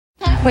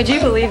Would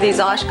you believe these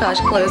Oshkosh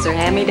clothes are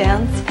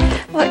hand-me-downs?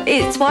 Well,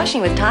 it's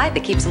washing with Tide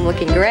that keeps them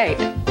looking great.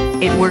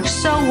 It works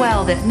so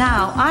well that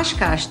now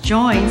Oshkosh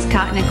joins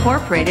Cotton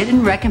Incorporated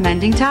in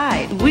recommending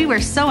Tide. We were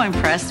so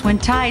impressed when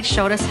Tide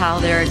showed us how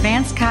their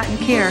advanced cotton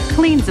care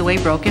cleans away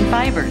broken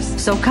fibers.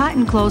 So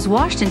cotton clothes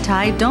washed in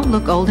Tide don't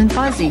look old and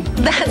fuzzy.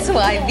 That's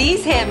why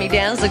these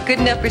hand-me-downs look good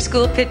enough for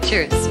school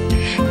pictures.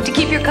 To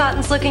keep your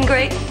cottons looking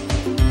great,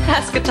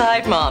 ask a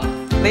Tide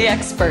mom, the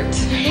expert.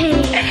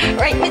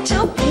 Right,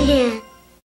 Mitchell? Yeah.